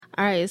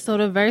right, so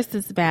the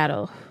versus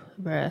battle,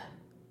 bruh.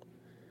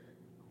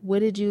 What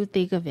did you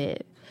think of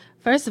it?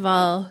 First of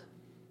all,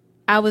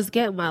 I was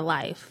getting my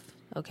life,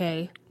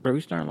 okay? Bro,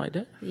 we starting like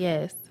that?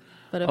 Yes.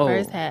 For the Oh.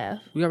 first half.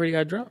 We already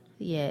got dropped?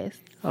 Yes.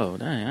 Oh,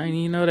 dang. I didn't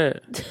even know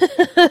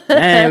that.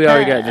 Dang, we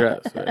already got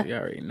dropped. So you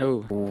already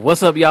know.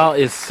 What's up, y'all?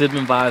 It's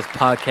Sibling Vibes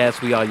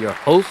Podcast. We are your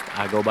hosts.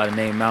 I go by the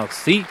name Malk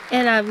C.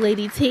 And I'm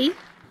Lady T.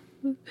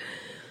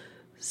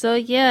 So,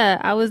 yeah,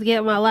 I was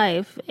getting my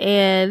life.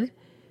 And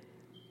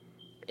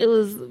it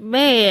was,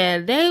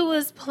 man, they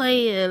was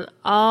playing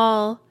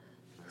all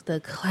the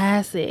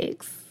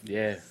classics.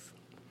 Yeah.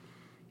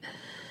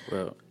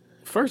 Well,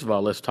 first of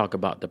all, let's talk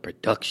about the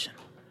production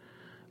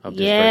of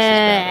this versus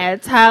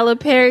battle. Tyler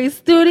Perry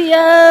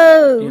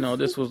Studios. You know,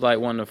 this was like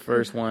one of the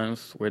first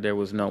ones where there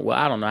was no... Well,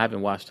 I don't know. I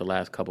haven't watched the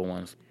last couple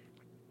ones.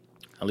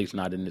 At least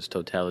not in its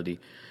totality.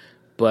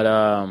 But,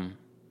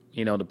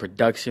 you know, the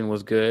production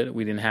was good.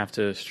 We didn't have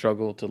to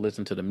struggle to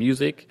listen to the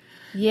music.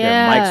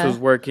 Yeah. Their mics was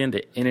working.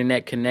 The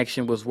internet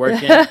connection was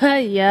working.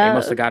 Yeah. They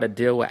must have got a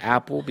deal with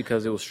Apple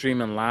because it was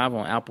streaming live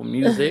on Apple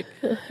Music.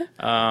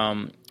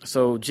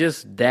 So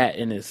just that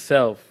in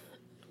itself,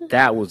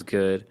 that was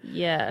good.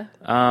 Yeah.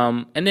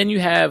 And then you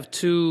have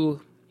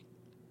two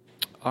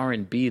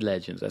R&B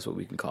legends. That's what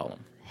we can call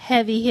them.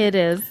 Heavy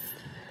hitters.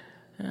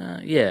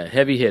 Yeah,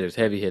 heavy hitters.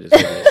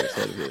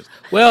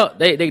 Well,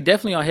 they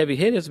definitely are heavy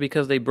hitters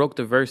because they broke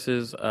the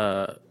verses.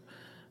 What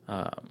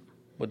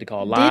they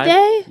call live. Did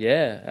they?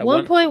 Yeah. At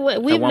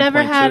We've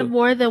never had 1.2.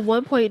 more than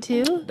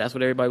 1.2. That's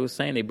what everybody was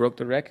saying. They broke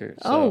the record.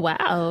 So, Oh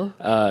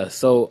wow.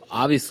 So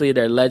obviously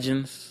they're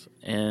legends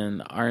in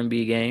the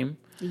R&B game.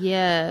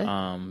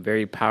 Yeah.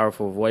 Very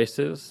powerful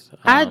voices.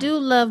 I do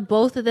love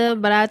both of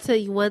them, but I tell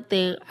you one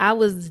thing, I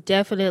was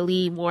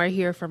definitely more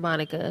here for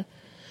Monica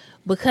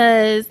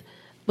because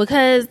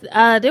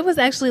there was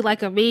actually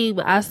like a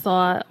meme I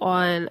saw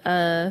on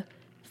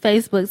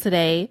Facebook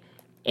today,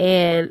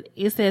 and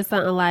it said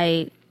something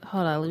like,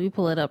 hold on, let me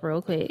pull it up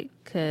real quick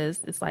because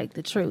it's like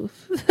the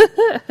truth.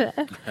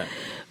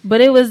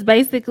 But it was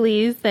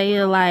basically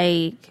saying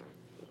like,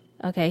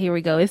 okay, here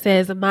we go. It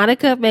says,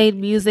 Monica made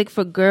music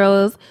for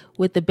girls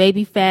with the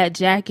baby fat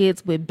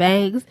jackets with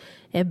bangs,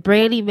 and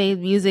Brandy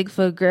made music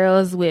for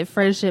girls with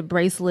friendship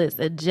bracelets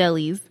and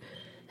jellies.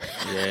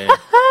 Yeah.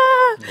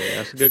 Yeah,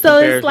 that's a good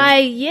So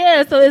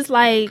comparison. it's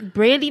like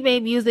Brandy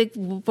made music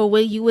for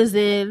when you was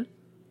in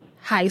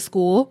high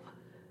school.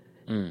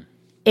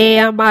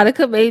 And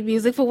Monica made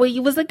music for when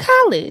you was in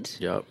college.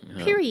 Yep.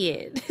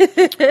 Period.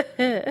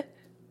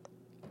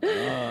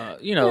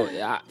 You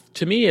know,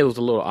 to me, it was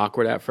a little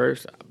awkward at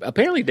first.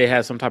 Apparently, they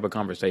had some type of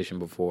conversation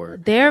before.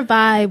 Their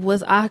vibe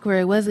was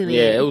awkward, wasn't it?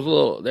 Yeah, it was a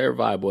little. Their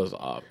vibe was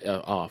off.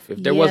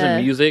 If there Yeah.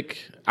 wasn't music,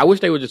 I wish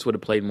they would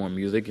have played more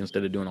music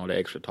instead of doing all the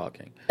extra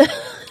talking.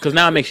 Because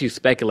now it makes you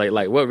speculate,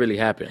 like what really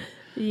happened.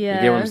 Yeah.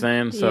 You get what I'm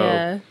saying? So,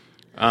 yeah.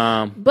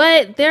 um,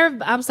 But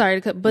I'm sorry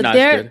to cut, but No,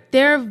 it's good.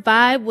 their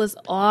vibe was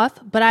off,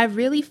 but I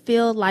really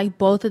feel like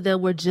both of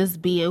them were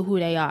just being who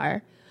they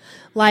are.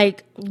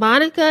 Like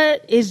Monica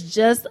is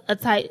just a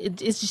type,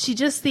 she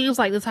just seems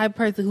like the type of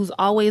person who's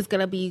always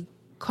going to be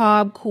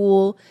calm,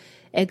 cool,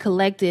 and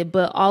collected,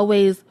 but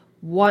always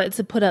want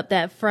to put up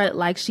that front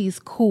like she's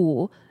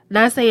cool.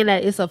 Not saying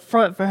that it's a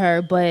front for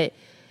her, but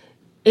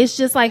it's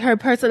just like her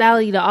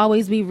personality to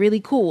always be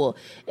really cool.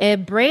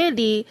 And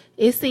Brandy,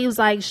 it seems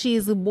like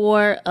she's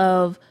more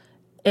of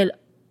an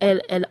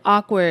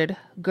awkward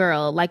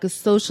girl, like a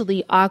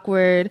socially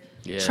awkward,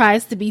 Yeah.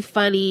 tries to be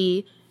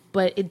funny,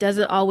 but it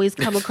doesn't always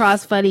come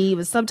across funny.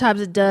 But sometimes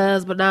it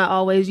does, but not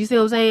always. You see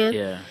what I'm saying?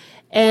 yeah.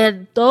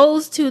 And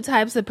those two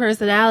types of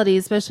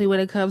personalities, especially when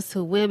it comes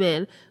to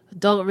women,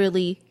 don't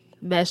really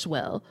mesh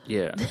well.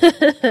 Yeah.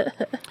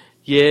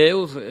 Yeah, it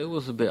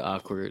was a bit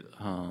awkward.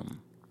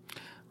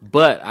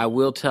 But I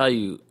will tell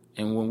you,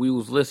 and when we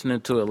was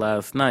listening to it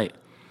last night,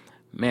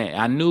 man,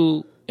 I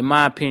knew, in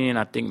my opinion,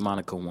 I think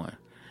Monica won,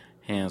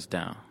 hands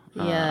down.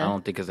 Yeah. I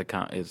don't think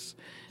it's.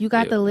 You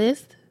got the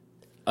list?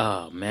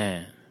 Oh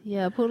man,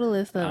 Yeah, pull the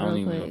list I up don't real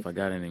even know quick. if I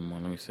got it anymore.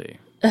 Let me see.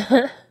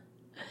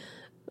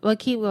 Well,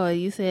 keep going.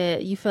 You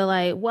said you feel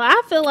like, well,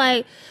 I feel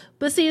like,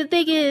 but see, the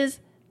thing is,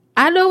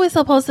 I know it's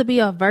supposed to be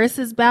a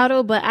versus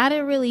battle, but I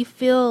didn't really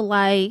feel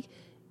like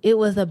it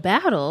was a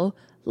battle.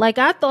 Like,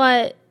 I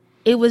thought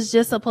it was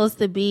just supposed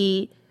to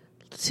be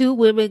two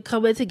women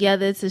coming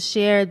together to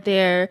share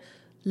their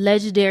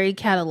legendary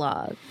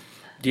catalog.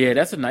 Yeah,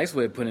 that's a nice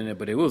way of putting it,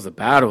 but it was a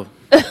battle.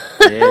 Yeah,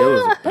 it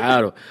was a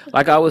battle.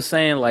 Like I was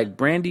saying, like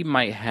Brandy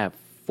might have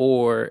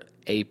 4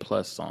 A+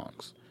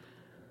 songs.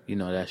 You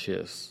know, that's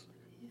just,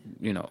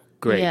 you know,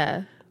 great.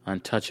 Yeah.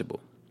 Untouchable.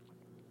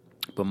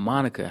 But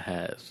Monica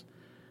has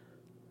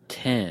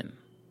 10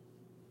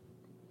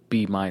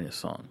 B-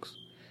 songs.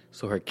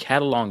 So her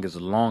catalog is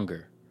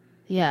longer.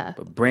 Yeah.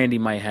 But Brandy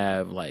might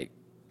have like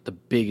the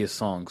biggest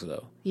songs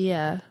though.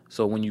 Yeah.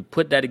 So when you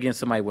put that against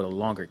somebody with a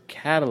longer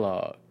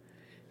catalog,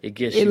 it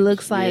gets It you,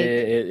 looks like-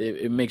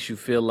 it makes you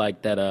feel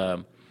like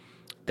that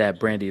that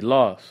Brandy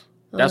lost.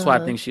 That's why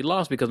I think she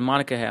lost, because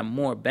Monica had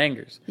more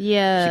bangers.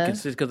 Yeah. She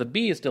consists, because a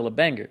B is still a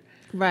banger.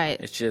 Right.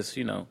 It's just,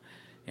 you know,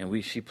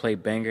 and she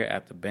played banger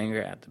after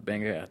banger after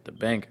banger after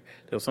banger.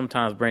 There was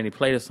sometimes Brandy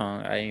played a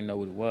song, I didn't know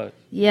what it was.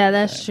 Yeah,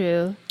 that's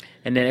true.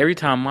 And then every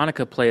time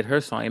Monica played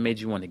her song, it made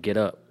you want to get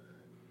up.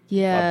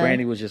 Yeah. While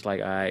Brandy was just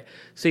like, all right.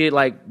 See,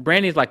 like,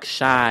 Brandy's like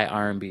shy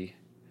R&B.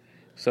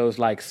 So it's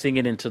like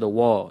singing into the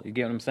wall. You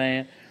get what I'm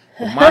saying?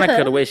 But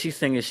Monica, the way she's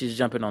singing, she's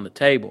jumping on the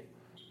table.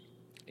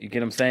 You get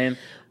what I'm saying?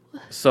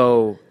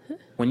 So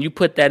when you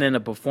put that in a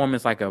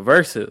performance like a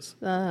versus,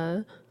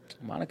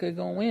 Monica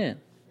gonna win.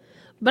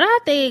 But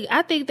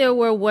I think there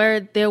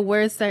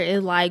were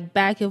certain like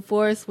back and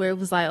forth where it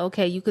was like,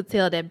 okay, you could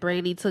tell that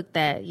Brandy took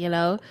that, you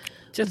know?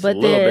 Just a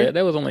little bit.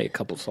 There was only a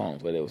couple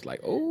songs, but it was like,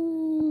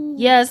 oh.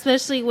 Yeah,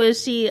 especially when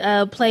she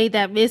played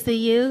that Missing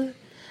You.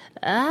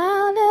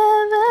 I'll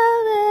never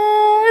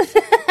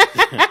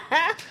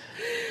let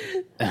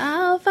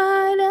I'll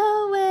find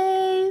a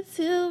way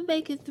to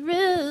make it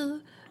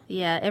through.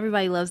 Yeah,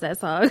 everybody loves that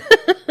song.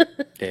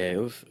 Yeah, it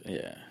was,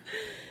 yeah.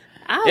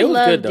 I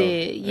loved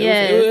it.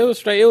 Yeah. It was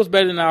straight. It was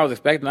better than I was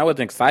expecting. I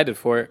wasn't excited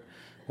for it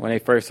when they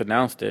first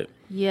announced it.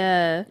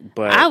 Yeah.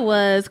 But I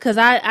was, because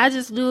I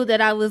just knew that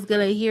I was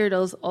going to hear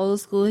those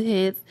old school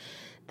hits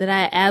that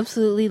I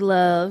absolutely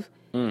love.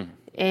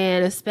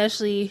 And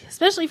especially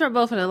from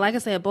both of them. Like I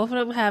said, both of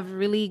them have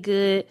really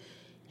good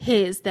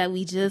hits that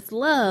we just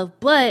love.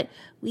 But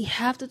we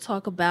have to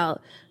talk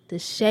about the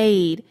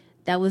shade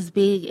that was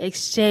being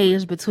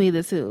exchanged between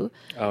the two.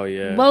 Oh,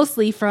 yeah.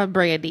 Mostly from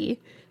Brandy.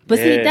 But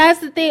see, that's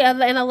the thing.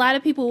 And a lot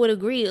of people would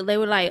agree. They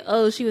were like,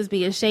 oh, she was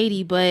being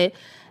shady. But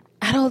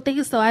I don't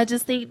think so. I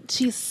just think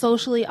she's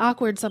socially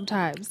awkward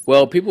sometimes.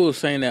 Well, people were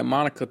saying that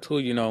Monica, too,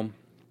 you know,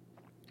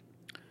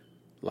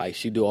 like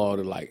she do all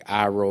the like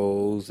eye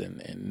rolls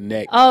and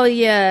neck. Oh,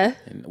 yeah.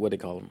 And what they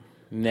call them?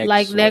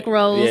 Neck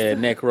rolls. Yeah,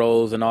 neck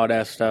rolls and all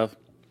that stuff.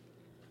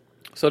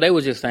 So they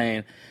were just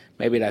saying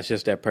maybe that's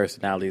just their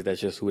personalities. That's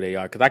just who they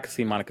are. Because I could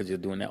see Monica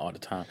just doing that all the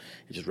time.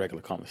 It's just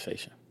regular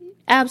conversation.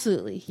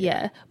 Absolutely,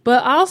 yeah.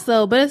 But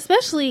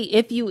especially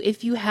if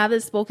you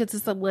haven't spoken to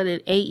someone in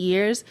 8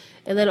 years,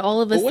 and then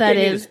all of a what sudden,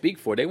 they need to speak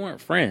for, they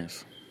weren't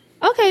friends.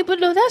 Okay, but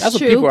no, that's what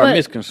true. People are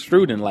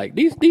misconstrued and like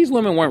these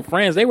women weren't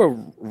friends; they were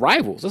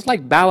rivals. It's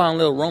like Bow Wow and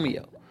Lil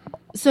Romeo.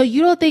 So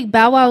you don't think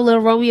Bow Wow and Lil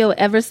Romeo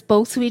ever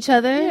spoke to each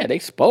other? Yeah, they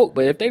spoke,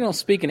 but if they don't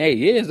speak in 8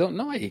 years, don't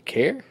nobody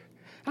care.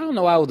 I don't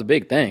know why it was a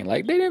big thing.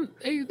 Like they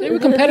were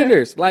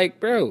competitors. Like,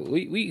 bro,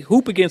 we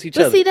hoop against each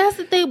other. But see, that's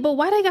the thing. But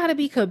why they gotta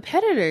be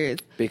competitors?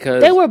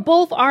 Because they were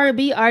both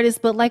R&B artists,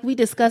 but like we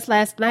discussed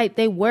last night,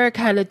 they were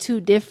kind of two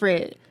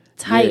different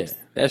types. Yeah,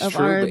 that's of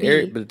true.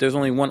 R&B. But there's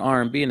only one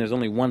R&B and there's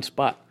only one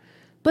spot.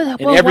 But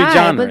in every why?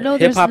 genre, but no,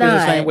 hip hop is not.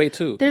 the same way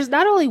too. There's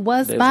not only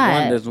one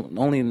spot. There's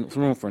only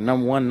room for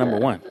number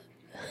one.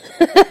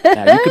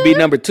 Now you could be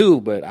number two,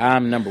 but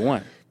I'm number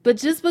one. But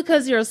just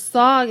because your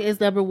song is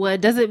number one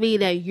doesn't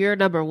mean that you're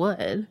number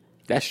one.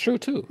 That's true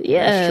too.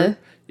 Yeah. That's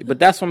true. But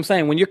that's what I'm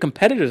saying. When you're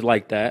competitors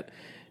like that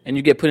and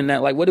you get put in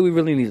that, like, what do we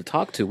really need to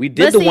talk to? We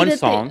did the one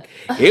song.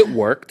 It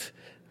worked.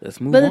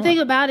 Let's move on. But the thing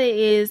about it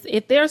is,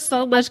 if there's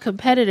so much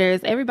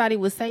competitors, everybody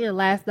was saying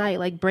last night,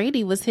 like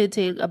Brandy was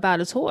hinting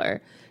about a tour.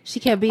 She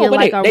kept being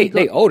like,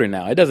 they older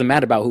now. It doesn't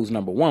matter about who's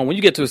number one. When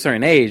you get to a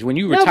certain age, when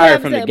you retire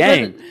from the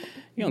game,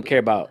 you don't care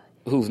about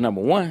who's number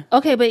one.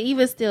 Okay, but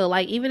even still,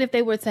 like, even if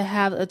they were to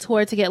have a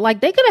tour together,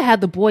 like, they could have had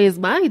the Boy Is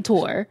Mine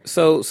tour.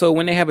 So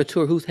when they have a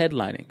tour, who's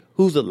headlining?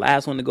 Who's the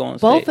last one to go on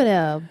stage?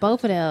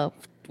 Both of them.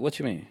 What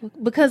you mean?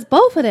 Because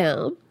both of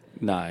them.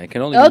 Nah, it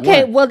can only be one.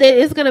 Okay, well, then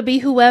it's going to be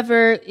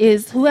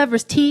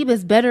whoever's team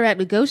is better at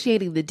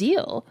negotiating the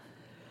deal.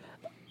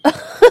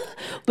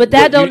 But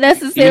that don't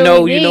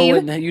necessarily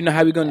mean... You know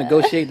how we're going to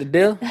negotiate the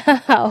deal?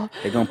 How?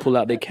 They're going to pull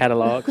out their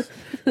catalogs.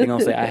 They're going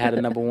to say, I had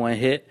a number one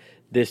hit.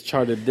 This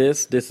charted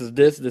this is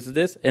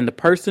this. And the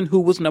person who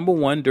was number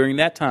one during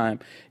that time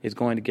is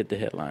going to get the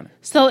headliner.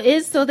 So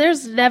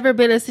there's never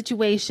been a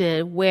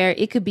situation where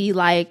it could be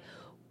like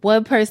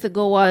one person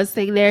go on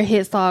sing their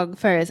hit song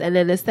first, and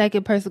then the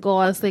second person go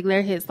on sing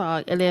their hit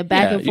song, and then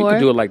back and forth. You could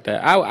do it like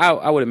that.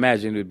 I would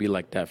imagine it would be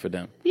like that for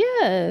them.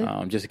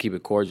 Yeah. Just to keep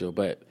it cordial.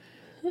 But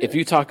if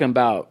you're talking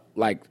about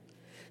like,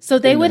 so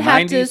they would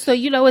have 90s, to. So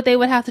you know what they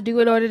would have to do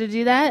in order to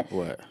do that?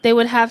 What? They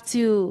would have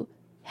to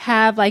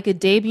have like a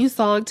debut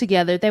song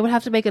together. They would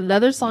have to make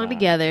another song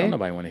together. Don't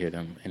nobody want to hear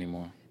them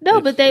anymore.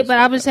 No, but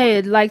I'm just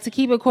saying, like, to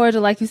keep it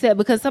cordial, like you said,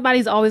 because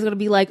somebody's always going to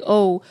be like,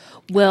 oh,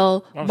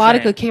 well,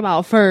 Monica came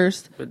out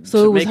first,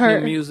 so it was her.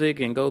 New music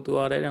and go through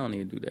all that, they don't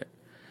need to do that.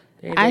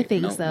 I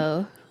think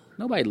so.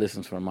 Nobody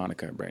listens for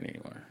Monica and Brandy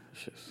anymore.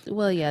 It's just,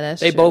 well, yeah,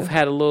 that's true. They both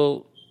had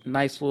a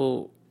nice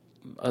little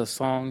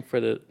song for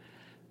the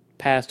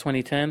past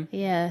 2010.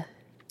 Yeah.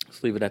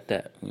 Let's leave it at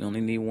that. We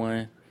only need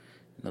one.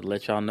 To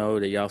let y'all know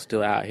that y'all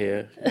still out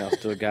here. Y'all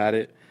still got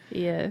it.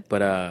 Yeah.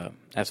 But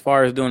as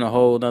far as doing a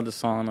whole other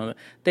song,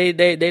 they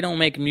don't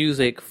make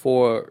music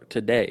for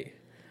today.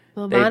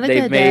 Well,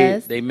 Monica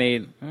does. They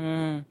made.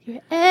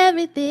 You're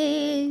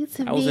everything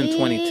to me. I was in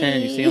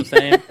 2010. You see what I'm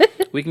saying?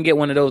 We can get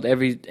one of those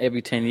every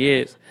 10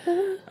 years.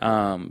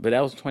 But that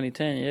was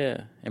 2010,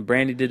 yeah. And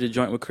Brandy did the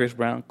joint with Chris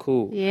Brown.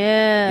 Cool.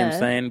 Yeah. You know what I'm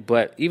saying?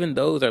 But even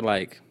those are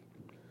like,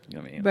 You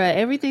know what I mean? Bruh,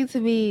 everything to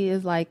me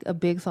is like a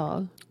big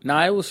song.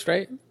 Nah, it was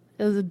straight.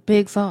 It was a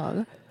big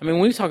song. I mean,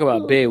 when we talk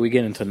about big, we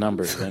get into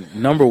numbers. And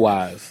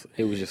number-wise,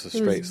 it was just a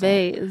straight song.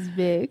 It was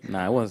big.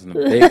 Nah, it wasn't a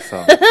big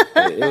song.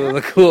 It was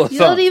a cool song. You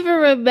don't even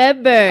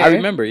remember. I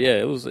remember, yeah.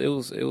 It was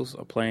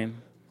playing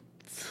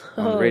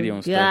on the radio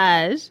and stuff.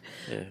 Gosh.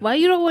 Yeah. Why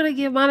you don't want to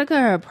give Monica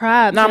her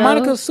props? Nah,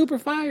 Monica's super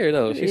fire,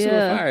 though. She's super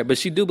Yeah. fire. But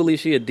she do believe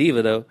she a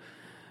diva, though.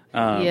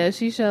 Yeah,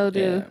 she showed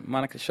Yeah,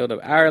 Monica showed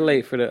up an hour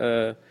late for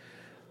the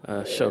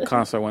show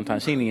concert one time.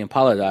 She didn't even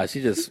apologize.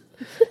 She just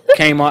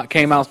came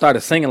out,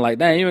 started singing like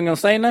that. You ain't gonna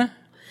say nothing?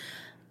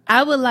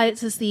 I would like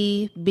to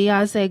see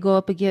Beyonce go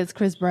up against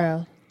Chris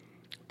Brown.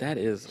 That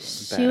is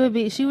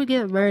bad. She would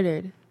get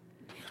murdered.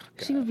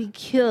 She would be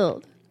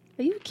killed.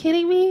 Are you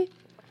kidding me?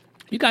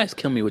 You guys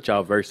kill me with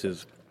y'all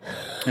verses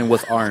and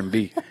what's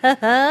R&B.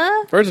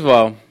 First of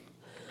all,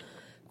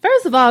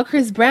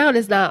 Chris Brown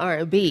is not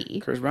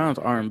R&B. Chris Brown's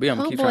R&B. I'm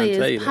gonna keep Homeboy trying to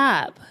tell is you that.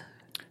 pop.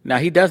 Now,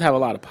 he does have a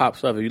lot of pop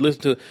stuff. If you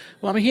listen to,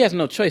 well, I mean, he has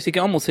no choice. He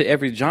can almost hit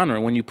every genre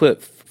when you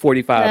put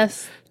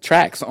 45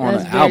 tracks on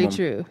an album. That's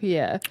very true.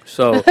 Yeah.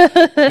 So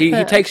he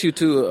takes you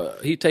through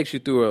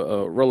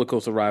a roller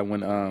coaster ride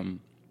when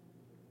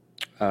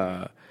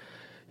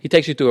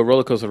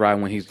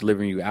he's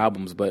delivering you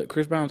albums. But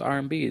Chris Brown's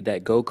R&B,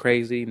 that Go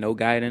Crazy, No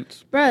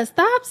Guidance. Bruh,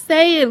 stop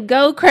saying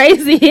Go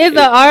Crazy is an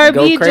R&B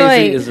Go Crazy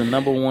joint. is the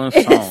number one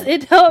song.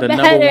 It don't the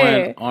matter. number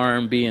one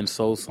R&B and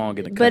soul song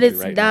in the country But it's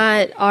right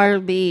not now.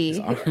 R&B. It's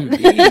R&B.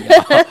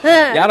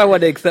 Y'all don't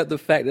want to accept the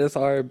fact that it's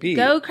R&B.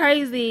 Go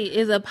Crazy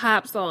is a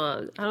pop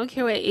song. I don't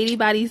care what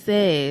anybody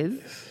says.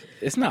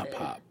 It's not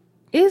pop.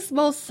 It's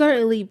most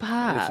certainly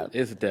pop.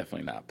 It's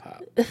definitely not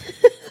pop.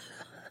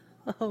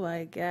 Oh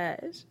my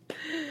gosh.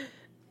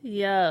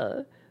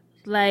 Yo.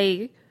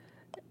 Like,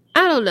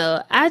 I don't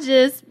know. I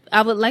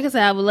would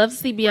love to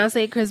see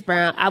Beyonce and Chris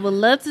Brown. I would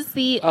love to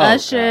see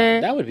Usher.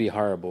 God, that would be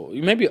horrible.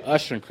 Maybe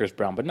Usher and Chris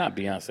Brown, but not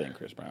Beyonce and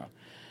Chris Brown.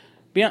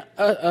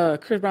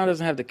 Chris Brown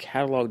doesn't have the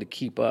catalog to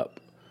keep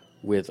up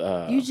with.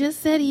 You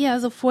just said he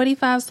has a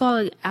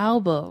 45-song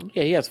album.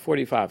 Yeah, he has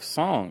 45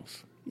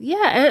 songs.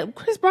 Yeah, and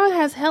Chris Brown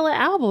has hella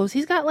albums.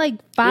 He's got like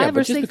 5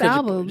 or 6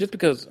 albums. Just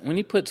because when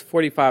he puts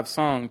 45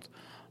 songs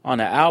on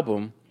an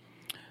album,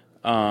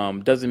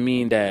 doesn't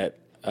mean that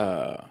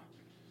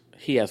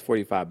he has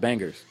 45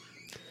 bangers.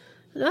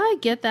 No, I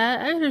get that.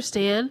 I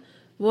understand.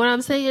 What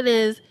I'm saying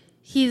is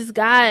he's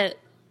got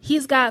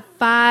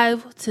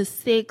 5 to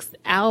 6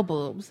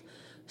 albums.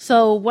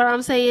 So what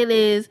I'm saying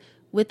is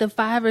with the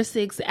 5 or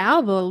 6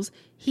 albums,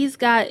 he's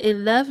got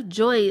enough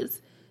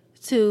joints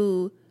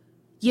to,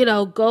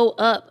 go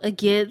up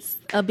against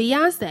a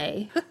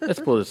Beyonce. Let's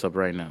pull this up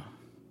right now.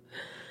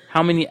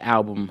 How many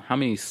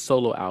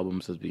solo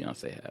albums does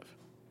Beyonce have?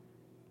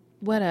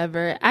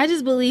 Whatever. I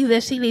just believe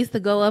that she needs to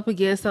go up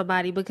against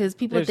somebody because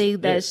people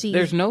think that she.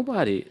 There's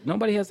nobody.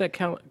 Nobody has that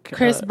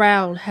Chris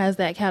Brown has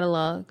that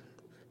catalog.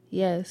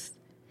 Yes.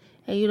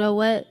 And you know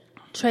what?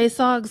 Trey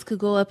Songz could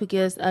go up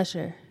against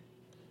Usher.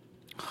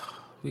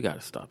 We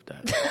gotta stop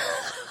that.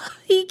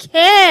 He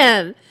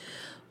can.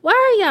 Why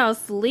are y'all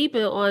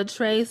sleeping on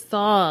Trey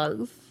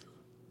Songz?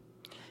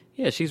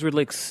 Yeah, she's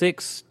released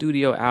 6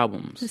 studio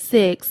albums.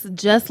 6,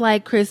 just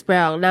like Chris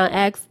Brown.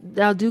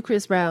 Now do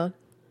Chris Brown.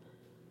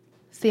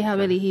 See how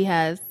many he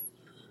has.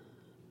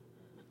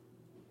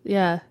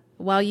 Yeah.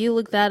 While you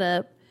look that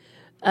up,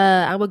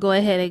 I'm gonna go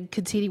ahead and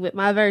continue with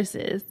my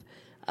verses.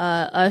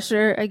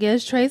 Usher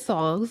against Trey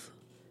Songz,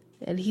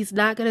 and he's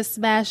not gonna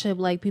smash him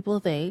like people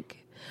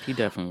think. He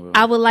definitely will.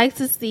 I would like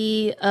to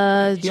see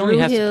He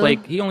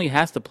only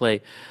has to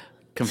play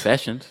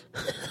Confessions,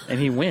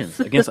 and he wins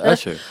against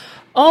Usher.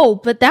 Oh,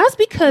 but that's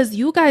because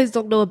you guys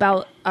don't know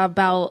about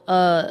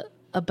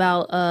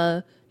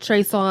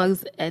Trey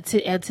Songz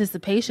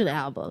Anticipation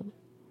album.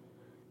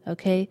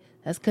 Okay,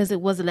 that's because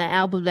it wasn't an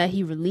album that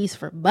he released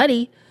for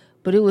money,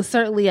 but it was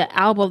certainly an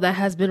album that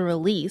has been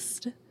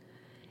released.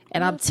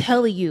 And I'm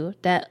telling you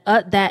that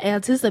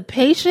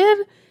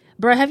Anticipation,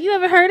 bruh, have you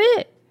ever heard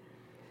it?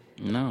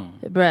 No,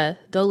 bruh,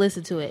 don't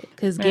listen to it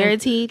because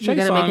guaranteed you're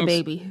gonna make a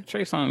baby.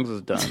 Trey Songz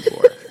is done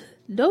for.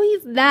 No,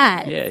 he's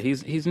not. Yeah,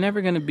 he's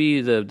never gonna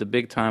be the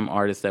big time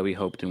artist that we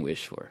hoped and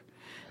wished for.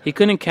 He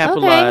couldn't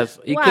capitalize.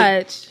 Okay,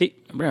 watch.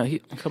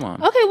 Come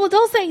on. Okay, well,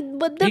 don't say.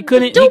 But He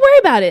couldn't. Don't worry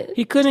about it.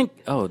 He couldn't.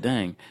 Oh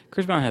dang!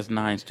 Chris Brown has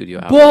 9 studio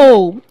albums.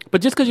 Boom.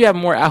 But just because you have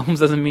more albums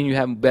doesn't mean you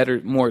have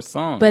more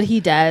songs. But he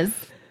does.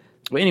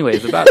 But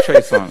anyways, about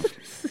Trey Songz.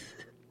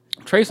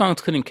 Trey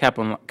Songz couldn't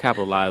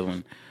capitalize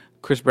when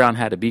Chris Brown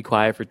had to be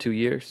quiet for 2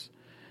 years.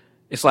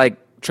 It's like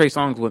Trey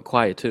Songz went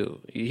quiet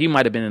too. He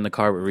might have been in the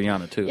car with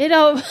Rihanna too.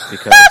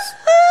 Because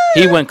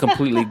he went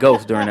completely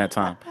ghost during that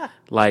time.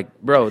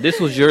 Like, bro, this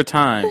was your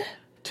time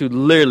to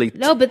literally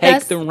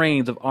take the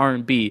reins of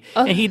R&B,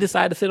 and he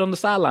decided to sit on the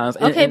sidelines.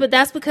 But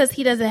that's because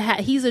he doesn't have.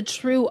 He's a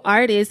true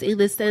artist in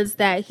the sense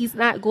that he's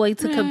not going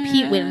to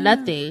compete with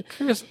nothing.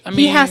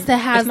 He has to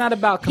have. It's not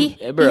about. He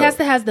has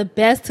to have the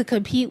best to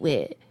compete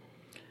with.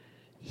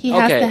 He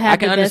has to have. I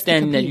can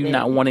understand that you're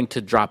not wanting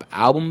to drop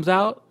albums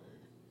out,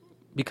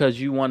 because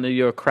you wanted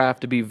your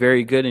craft to be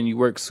very good and you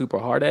work super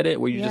hard at it,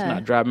 where you're just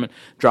not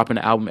dropping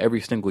an album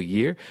every single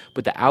year.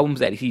 But the albums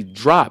that he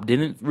dropped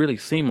didn't really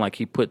seem like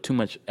he put too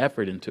much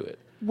effort into it.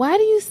 Why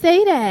do you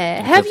say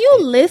that? Have you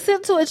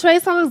listened to a Trey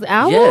Songz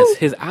album? Yes,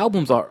 his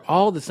albums are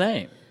all the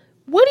same.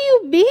 What do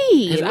you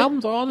mean? His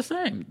albums are all the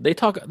same.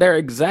 They're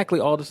exactly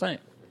all the same.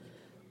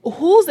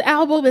 Whose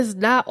album is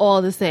not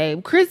all the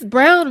same? Chris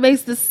Brown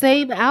makes the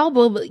same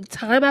album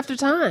time after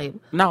time.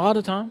 Not all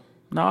the time.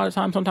 Not all the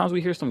time. Sometimes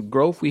we hear some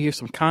growth. We hear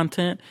some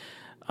content.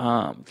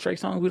 Trey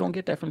Songz, we don't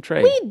get that from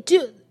Trey. We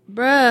do,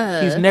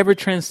 bruh. He's never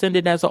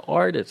transcended as an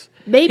artist.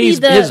 Maybe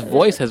his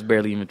voice has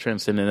barely even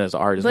transcended as an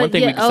artist. One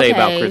thing we can say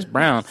about Chris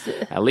Brown,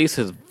 at least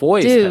his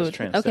voice has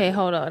transcended. Okay,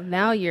 hold on.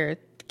 Now you're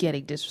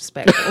getting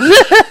disrespectful.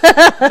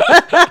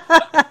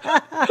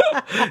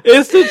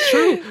 It's the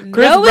truth.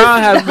 Chris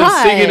Brown has been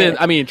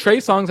singing Trey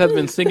Songz has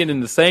been singing in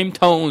the same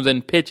tones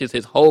and pitches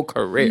his whole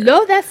career.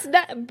 No, that's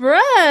not,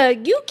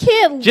 bruh. You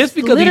can't just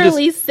because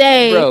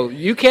say, bro,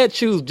 you can't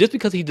choose just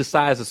because he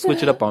decides to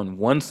switch it up on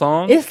one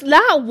song. It's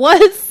not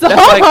one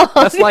song.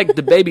 That's like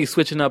the baby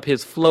switching up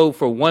his flow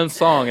for one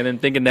song and then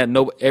thinking that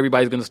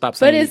everybody's going to stop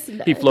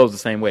singing. He flows the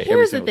same way.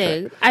 Here's the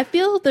thing. Track. I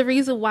feel the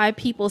reason why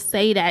people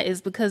say that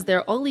is because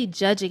they're only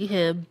judging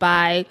him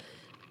by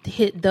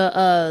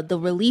the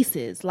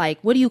releases. Like,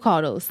 what do you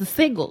call those? The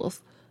singles,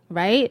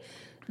 right?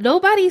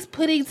 Nobody's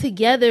putting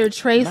together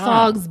Trey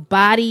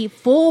Songz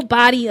full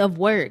body of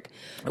work.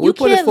 We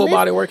put his full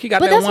body of work. He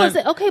got that one.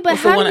 But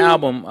what's the one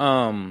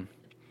album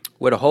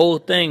where the whole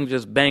thing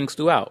just bangs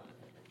throughout?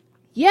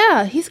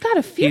 Yeah, he's got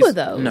a few of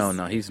those.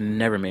 No, he's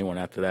never made one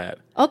after that.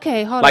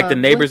 Okay, hold on. Like The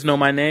Neighbors Know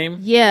My Name?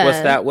 Yeah.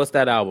 What's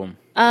that album?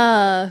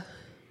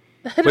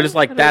 But it's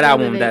like that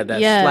album that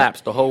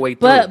slaps the whole way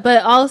through.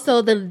 But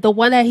also the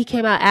one that he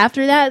came out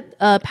after that,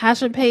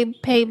 Passion, Pain,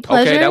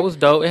 Pleasure. Okay, that was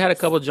dope. It had a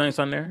couple joints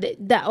on there.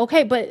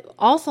 But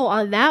also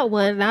on that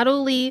one, not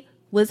only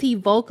was he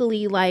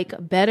vocally like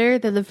better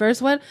than the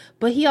first one,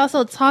 but he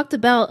also talked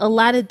about a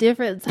lot of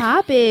different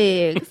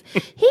topics.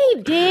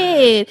 He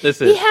did.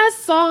 Listen, he has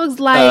songs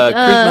like Chris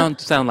Brown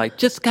sound like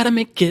Just Gotta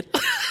Make It.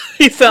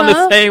 He sound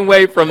the same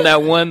way from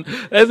that one.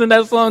 Isn't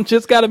that song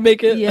Just Gotta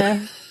Make It?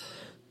 Yeah.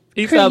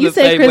 He sounds the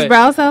same Chris way.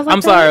 Brown sounds like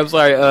I'm sorry.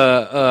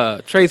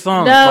 Trey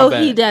Songz. No,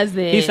 he doesn't.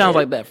 He sounds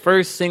like that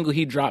first single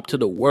he dropped to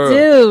the world.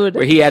 Dude.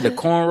 Where he had the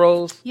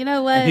cornrows. You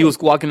know what? And he was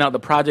walking out the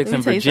projects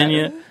in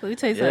Virginia. Let me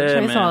tell you something.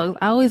 Trey Songz,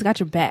 I always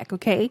got your back,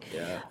 okay?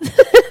 Yeah.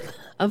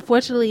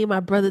 Unfortunately, my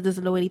brother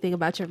doesn't know anything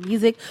about your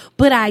music,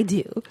 but I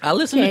do. I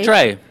listen to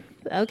Trey.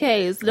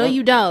 Okay, so no,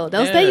 you don't.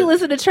 Don't say you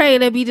listen to Trey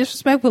and then be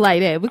disrespectful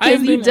like that,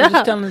 because you don't. I'm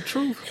just telling the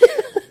truth.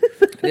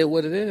 It is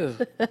what it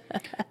is.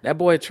 That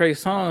boy Trey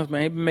Songz,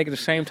 man, he been making the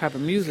same type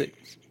of music.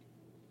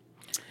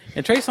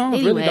 And Trey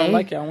Songz really don't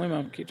like y'all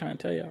women. I keep trying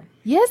to tell y'all.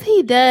 Yes,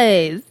 he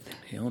does.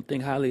 He don't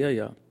think highly of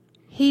y'all.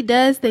 He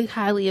does think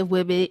highly of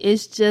women.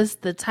 It's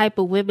just the type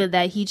of women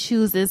that he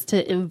chooses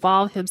to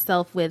involve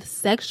himself with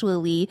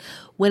sexually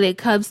when it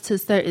comes to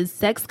certain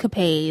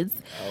sexcapades.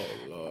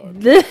 Oh,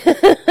 Lord.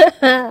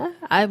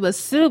 I'm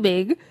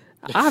assuming,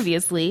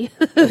 obviously.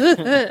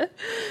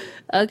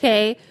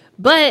 Okay.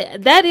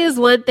 But that is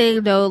one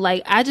thing though.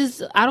 Like, I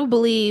don't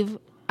believe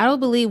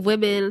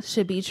women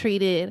should be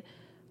treated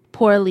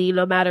poorly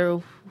no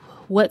matter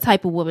what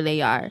type of woman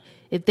they are.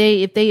 If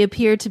they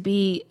appear to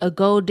be a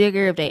gold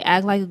digger, if they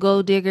act like a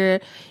gold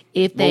digger,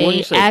 if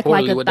they act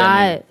like a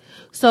thought.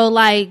 So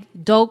like,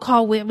 don't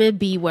call women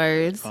B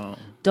words.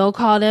 Don't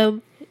call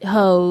them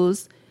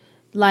hoes.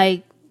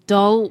 Like,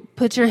 don't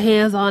put your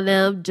hands on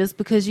them just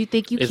because you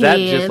think you can. Is that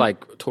just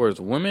like towards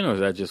women, or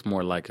is that just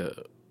more like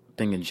a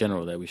thing in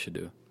general that we should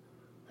do?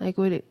 Like,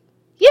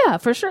 yeah,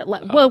 for sure.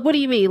 Like, well, what do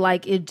you mean?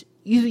 Like, so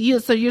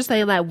you're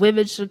saying that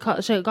women should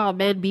call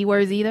men B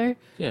words either?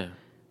 Yeah.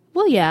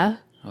 Well, yeah.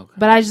 Okay.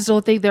 But I just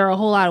don't think there are a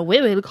whole lot of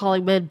women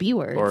calling men B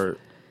words. Or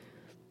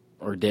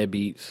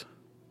deadbeats.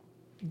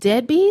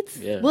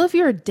 Deadbeats? Yeah. Well, if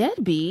you're a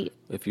deadbeat.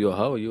 If you're a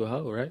hoe,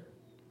 right?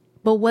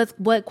 But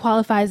what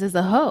qualifies as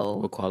a hoe?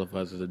 What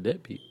qualifies as a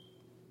deadbeat?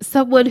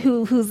 Someone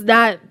who's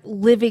not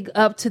living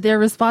up to their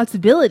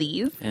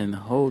responsibilities. And a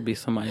hoe would be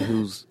somebody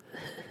who's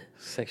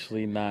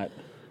sexually not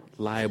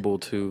liable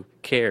to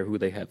care who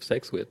they have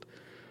sex with.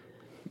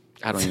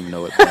 I don't even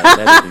know what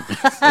that is.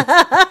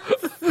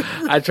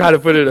 I try to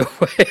put it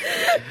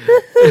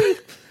away.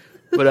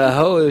 But a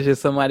hoe is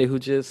just somebody who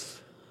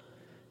just...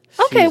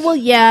 Okay, well,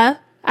 yeah.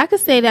 I could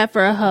say that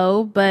for a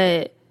hoe,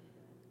 but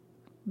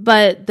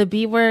the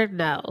B word,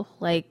 no.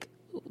 Like,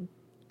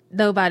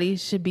 nobody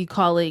should be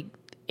calling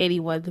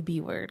anyone the B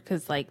word,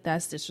 because, like,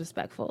 that's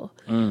disrespectful.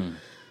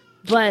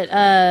 But,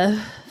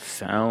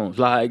 sounds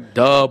like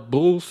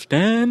double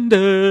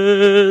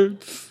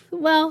standards.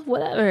 Well,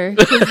 whatever.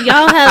 Because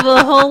y'all have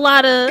a whole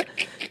lot of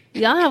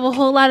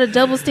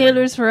double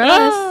standards for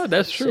us.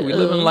 That's true. We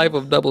live in a life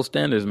of double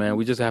standards, man.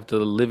 We just have to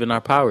live in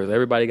our powers.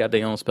 Everybody got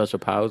their own special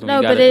powers, and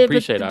we got to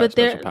appreciate our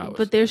special powers.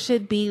 But there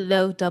should be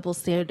no double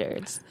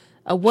standards.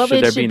 A woman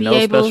should there be no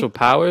special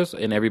powers,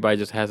 and everybody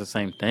just has the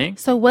same thing?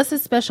 So what's a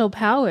special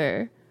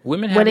power?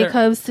 Women have when it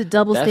comes to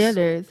double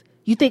standards.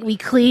 You think we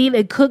clean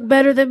and cook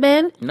better than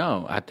men?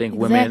 No, I think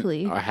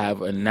Exactly. women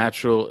have a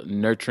natural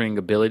nurturing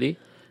ability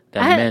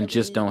that men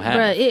just don't have.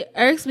 Bruh, it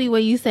irks me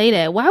when you say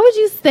that. Why would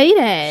you say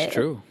that? It's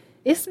true.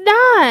 It's not.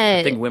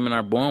 I think women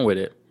are born with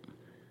it.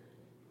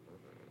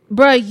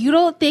 Bruh, you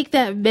don't think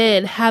that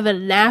men have a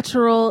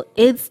natural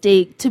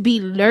instinct to be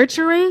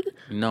nurturing?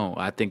 No,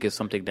 I think it's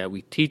something that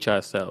we teach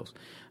ourselves.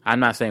 I'm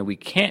not saying we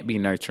can't be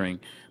nurturing,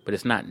 but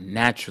it's not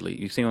naturally.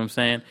 You see what I'm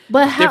saying?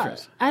 But It's how?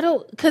 different. I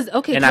don't, because,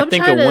 okay, And I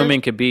think a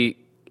woman could be,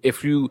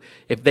 if you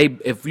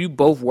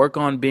both work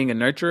on being a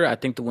nurturer, I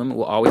think the women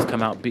will always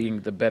come out being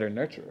the better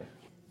nurturer.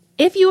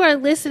 If you are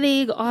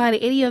listening on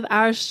any of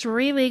our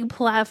streaming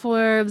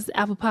platforms,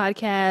 Apple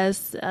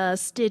Podcasts,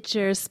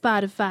 Stitcher,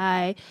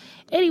 Spotify,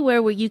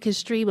 anywhere where you can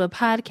stream a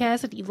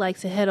podcast, if you'd like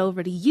to head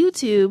over to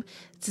YouTube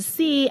to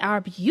see our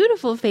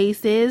beautiful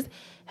faces,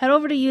 head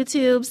over to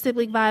YouTube,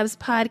 Sibling Vibes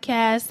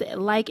Podcast,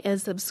 like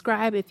and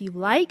subscribe if you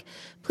like.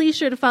 Please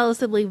sure to follow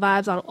Sibling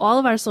Vibes on all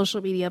of our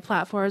social media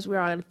platforms. We're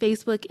on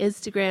Facebook,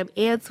 Instagram,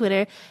 and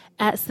Twitter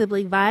at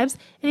Sibling Vibes.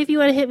 And if you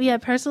want to hit me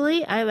up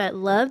personally, I'm at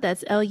Love,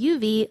 that's Luv,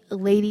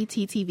 Lady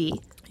TTV.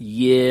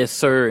 Yes,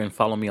 sir. And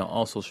follow me on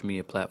all social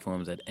media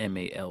platforms at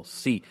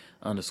MALC_C.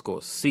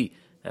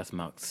 That's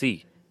Malc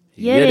C.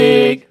 Yeah,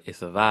 dig.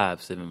 It's a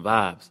vibe, Sibling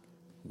Vibes.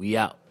 We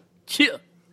out. Chill.